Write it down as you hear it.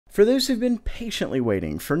For those who've been patiently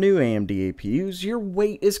waiting for new AMD APUs, your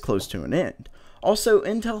wait is close to an end. Also,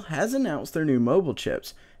 Intel has announced their new mobile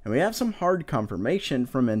chips, and we have some hard confirmation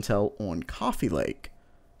from Intel on Coffee Lake.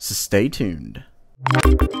 So stay tuned.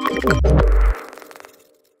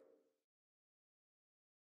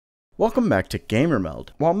 Welcome back to GamerMeld.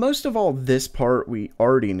 While most of all this part we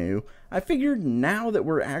already knew, I figured now that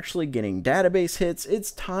we're actually getting database hits,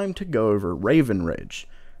 it's time to go over Raven Ridge.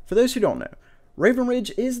 For those who don't know, Raven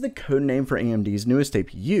Ridge is the codename for AMD's newest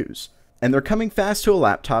APUs, and they're coming fast to a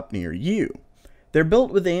laptop near you. They're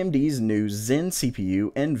built with AMD's new Zen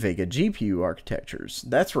CPU and Vega GPU architectures.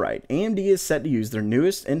 That's right, AMD is set to use their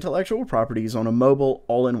newest intellectual properties on a mobile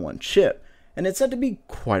all-in-one chip, and it's said to be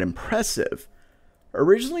quite impressive.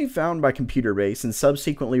 Originally found by ComputerBase and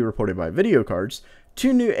subsequently reported by Video Cards,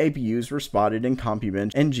 two new APUs were spotted in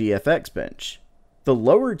CompuBench and GFX Bench. The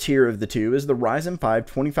lower tier of the two is the Ryzen 5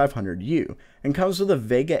 2500U and comes with a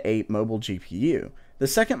Vega 8 mobile GPU. The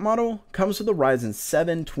second model comes with a Ryzen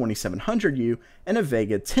 7 2700U and a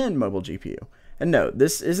Vega 10 mobile GPU. And no,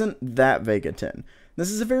 this isn't that Vega 10.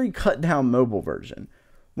 This is a very cut down mobile version.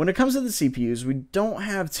 When it comes to the CPUs, we don't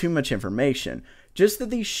have too much information, just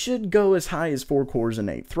that these should go as high as 4 cores and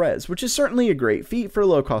 8 threads, which is certainly a great feat for a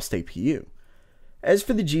low cost APU. As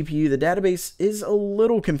for the GPU, the database is a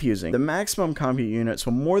little confusing. The maximum compute units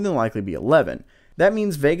will more than likely be 11. That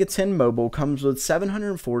means Vega 10 Mobile comes with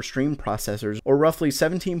 704 stream processors, or roughly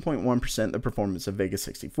 17.1% the performance of Vega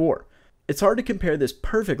 64. It's hard to compare this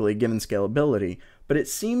perfectly given scalability, but it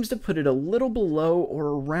seems to put it a little below or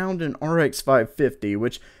around an RX 550,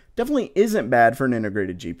 which definitely isn't bad for an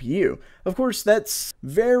integrated GPU. Of course, that's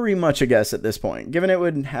very much a guess at this point, given it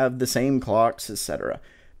would have the same clocks, etc.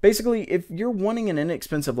 Basically, if you're wanting an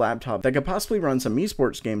inexpensive laptop that could possibly run some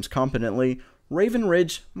esports games competently, Raven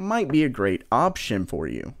Ridge might be a great option for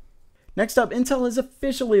you. Next up, Intel has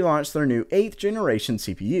officially launched their new 8th generation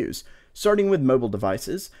CPUs, starting with mobile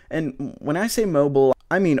devices, and when I say mobile,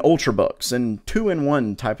 I mean Ultrabooks and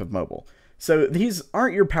 2-in-1 type of mobile. So these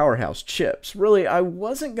aren't your powerhouse chips. Really, I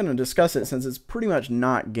wasn't going to discuss it since it's pretty much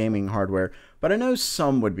not gaming hardware, but I know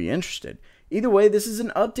some would be interested. Either way, this is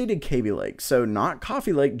an updated Kaby Lake, so not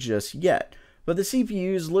Coffee Lake just yet, but the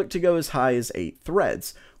CPUs look to go as high as 8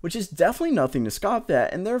 threads, which is definitely nothing to scoff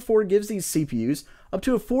at, and therefore gives these CPUs up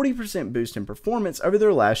to a 40% boost in performance over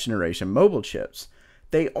their last generation mobile chips.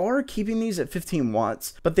 They are keeping these at 15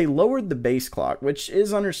 watts, but they lowered the base clock, which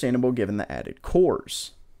is understandable given the added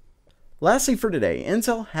cores. Lastly for today,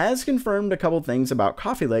 Intel has confirmed a couple things about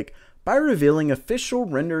Coffee Lake by revealing official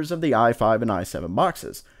renders of the i5 and i7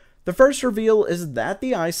 boxes. The first reveal is that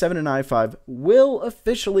the i7 and i5 will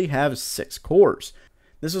officially have 6 cores.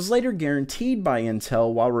 This was later guaranteed by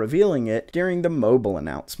Intel while revealing it during the mobile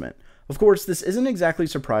announcement. Of course, this isn't exactly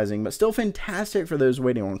surprising, but still fantastic for those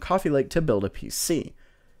waiting on Coffee Lake to build a PC.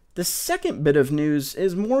 The second bit of news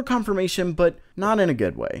is more confirmation, but not in a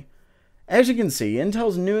good way. As you can see,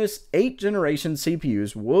 Intel's newest 8th generation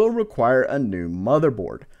CPUs will require a new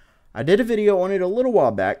motherboard. I did a video on it a little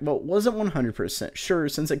while back, but wasn't 100% sure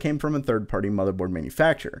since it came from a third-party motherboard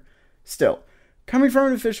manufacturer. Still, coming from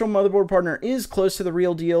an official motherboard partner is close to the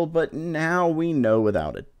real deal, but now we know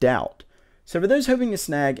without a doubt. So for those hoping to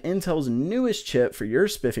snag Intel's newest chip for your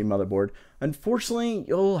spiffy motherboard, unfortunately,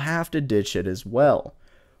 you'll have to ditch it as well.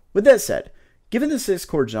 With that said, given the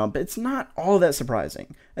 6-core jump, it's not all that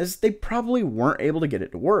surprising, as they probably weren't able to get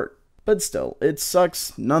it to work. But still, it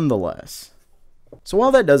sucks nonetheless. So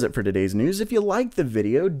while that does it for today's news, if you liked the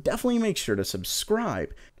video, definitely make sure to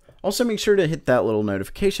subscribe. Also make sure to hit that little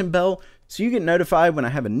notification bell so you get notified when I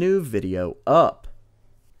have a new video up.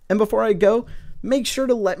 And before I go, make sure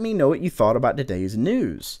to let me know what you thought about today's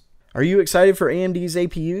news. Are you excited for AMD's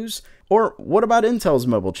APUs? Or what about Intel's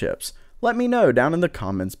mobile chips? Let me know down in the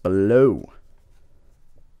comments below.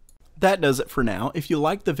 That does it for now. If you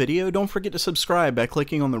liked the video, don't forget to subscribe by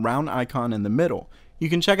clicking on the round icon in the middle. You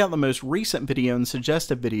can check out the most recent video and suggest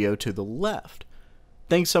a video to the left.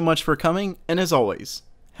 Thanks so much for coming, and as always,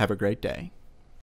 have a great day.